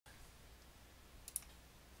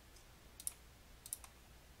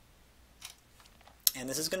And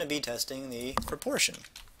this is going to be testing the proportion.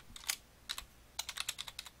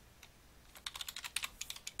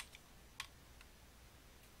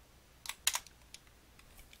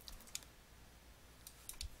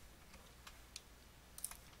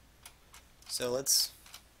 So let's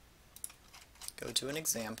go to an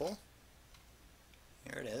example.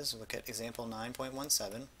 Here it is. Look at example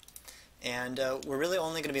 9.17. And we're really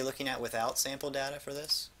only going to be looking at without sample data for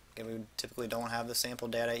this. Okay, we typically don't have the sample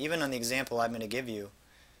data. Even on the example I'm going to give you,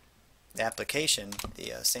 the application,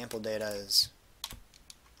 the sample data is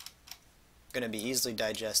going to be easily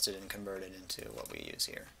digested and converted into what we use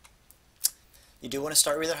here. You do want to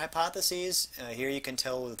start with your hypotheses. Here you can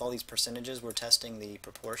tell with all these percentages we're testing the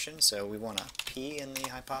proportion, so we want a P in the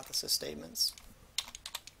hypothesis statements.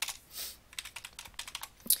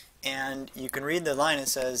 And you can read the line. It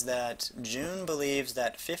says that June believes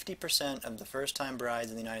that 50% of the first-time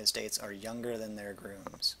brides in the United States are younger than their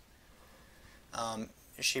grooms.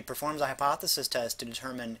 She performs a hypothesis test to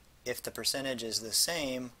determine if the percentage is the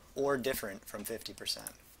same or different from 50%.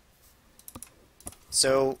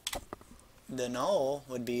 So the null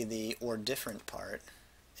would be the or different part,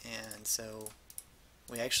 and so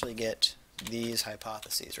we actually get these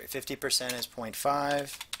hypotheses, right? 50% is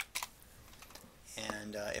 0.5,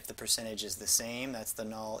 and if the percentage is the same, that's the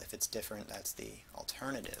null. If it's different, that's the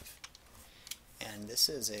alternative. And this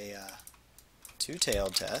is a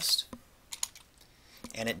two-tailed test,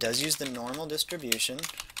 and it does use the normal distribution.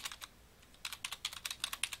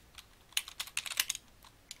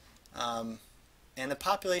 And the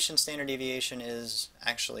population standard deviation is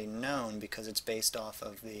actually known because it's based off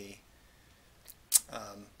of the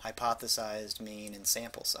hypothesized mean and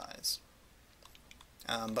sample size.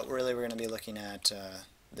 But really we're going to be looking at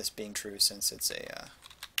this being true since it's a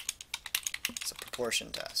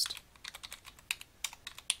proportion test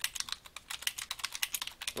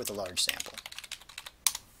with a large sample.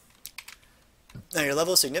 Now your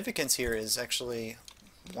level of significance here is actually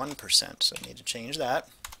 1%, so I need to change that.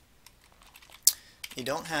 You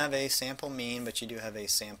don't have a sample mean, but you do have a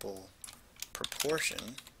sample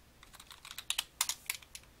proportion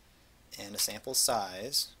and a sample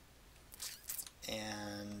size,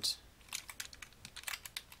 and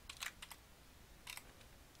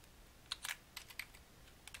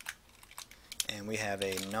we have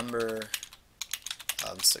a number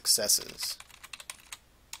of successes.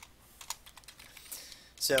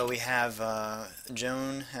 So we have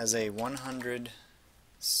Joan has a 100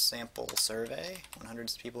 sample survey,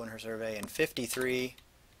 100 people in her survey, and 53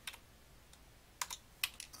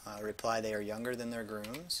 reply they are younger than their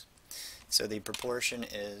grooms. So the proportion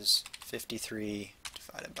is 53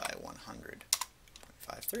 divided by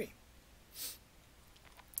 100.53.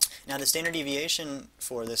 Now the standard deviation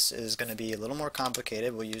for this is going to be a little more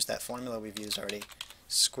complicated. We'll use that formula we've used already.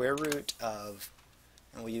 Square root of,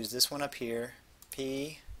 and we'll use this one up here,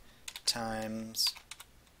 P times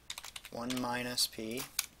 1 minus P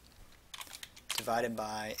divided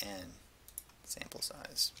by N, sample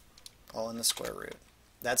size, all in the square root.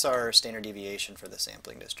 That's our standard deviation for the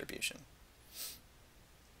sampling distribution.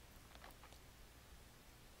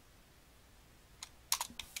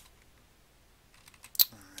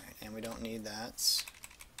 Alright, and we don't need that.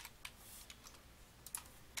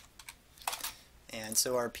 And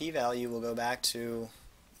so our p-value will go back to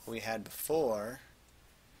what we had before,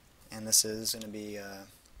 and this is going to be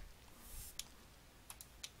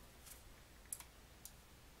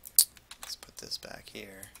let's put this back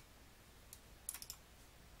here.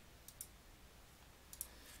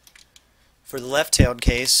 For the left-tailed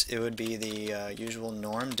case, it would be the usual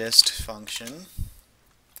norm dist function,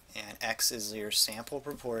 and x is your sample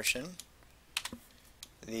proportion.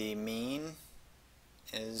 The mean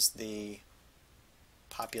is the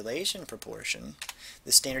population proportion.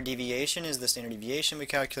 The standard deviation is the standard deviation we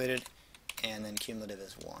calculated, and then cumulative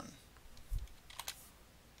is 1.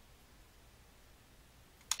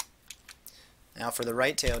 Now for the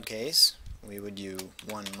right-tailed case, we would do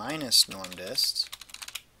 1 minus norm dist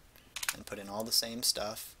and put in all the same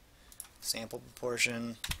stuff: sample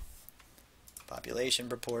proportion, population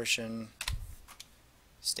proportion,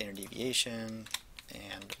 standard deviation,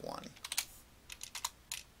 and 1.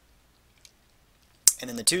 And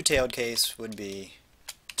then the two-tailed case would be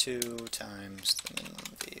 2 times the minimum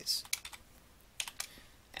of these.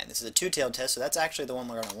 And this is a two-tailed test, so that's actually the one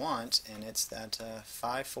we're going to want, and it's that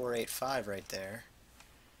 5485 right there,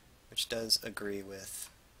 which does agree with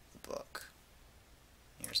the book.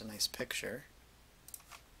 Here's a nice picture.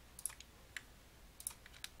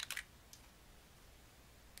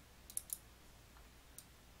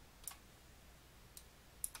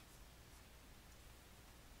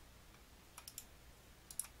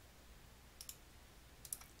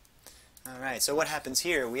 Alright, so what happens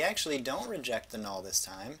here? We actually don't reject the null this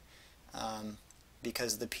time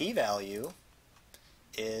because the p-value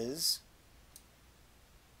is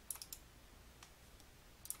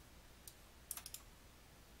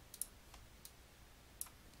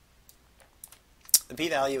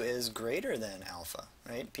greater than alpha,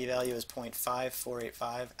 right? P-value is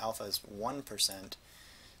 0.5485, alpha is 1%.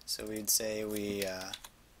 So we'd say we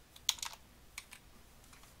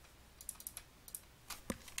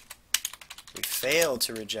fail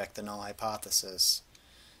to reject the null hypothesis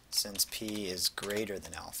since p is greater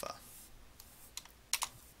than alpha.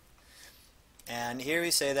 And here we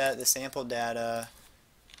say that the sample data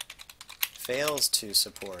fails to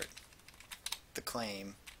support the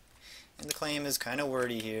claim. And the claim is kind of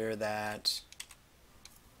wordy here that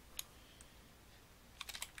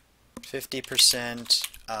 50%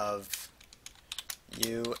 of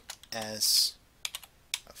US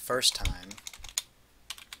first time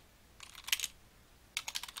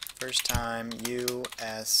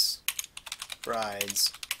US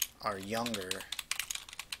brides are younger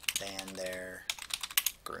than their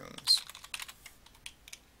grooms.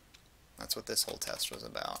 That's what this whole test was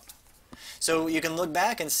about. So you can look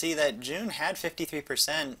back and see that June had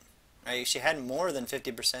 53%, right? She had more than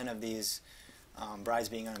 50% of these brides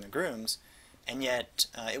being on the grooms, and yet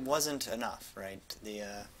it wasn't enough, right?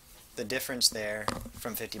 The difference there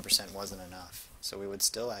from 50% wasn't enough. So we would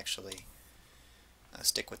still actually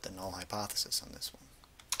stick with the null hypothesis on this one.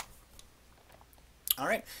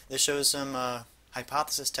 Alright, this shows some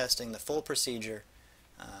hypothesis testing. The full procedure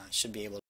should be able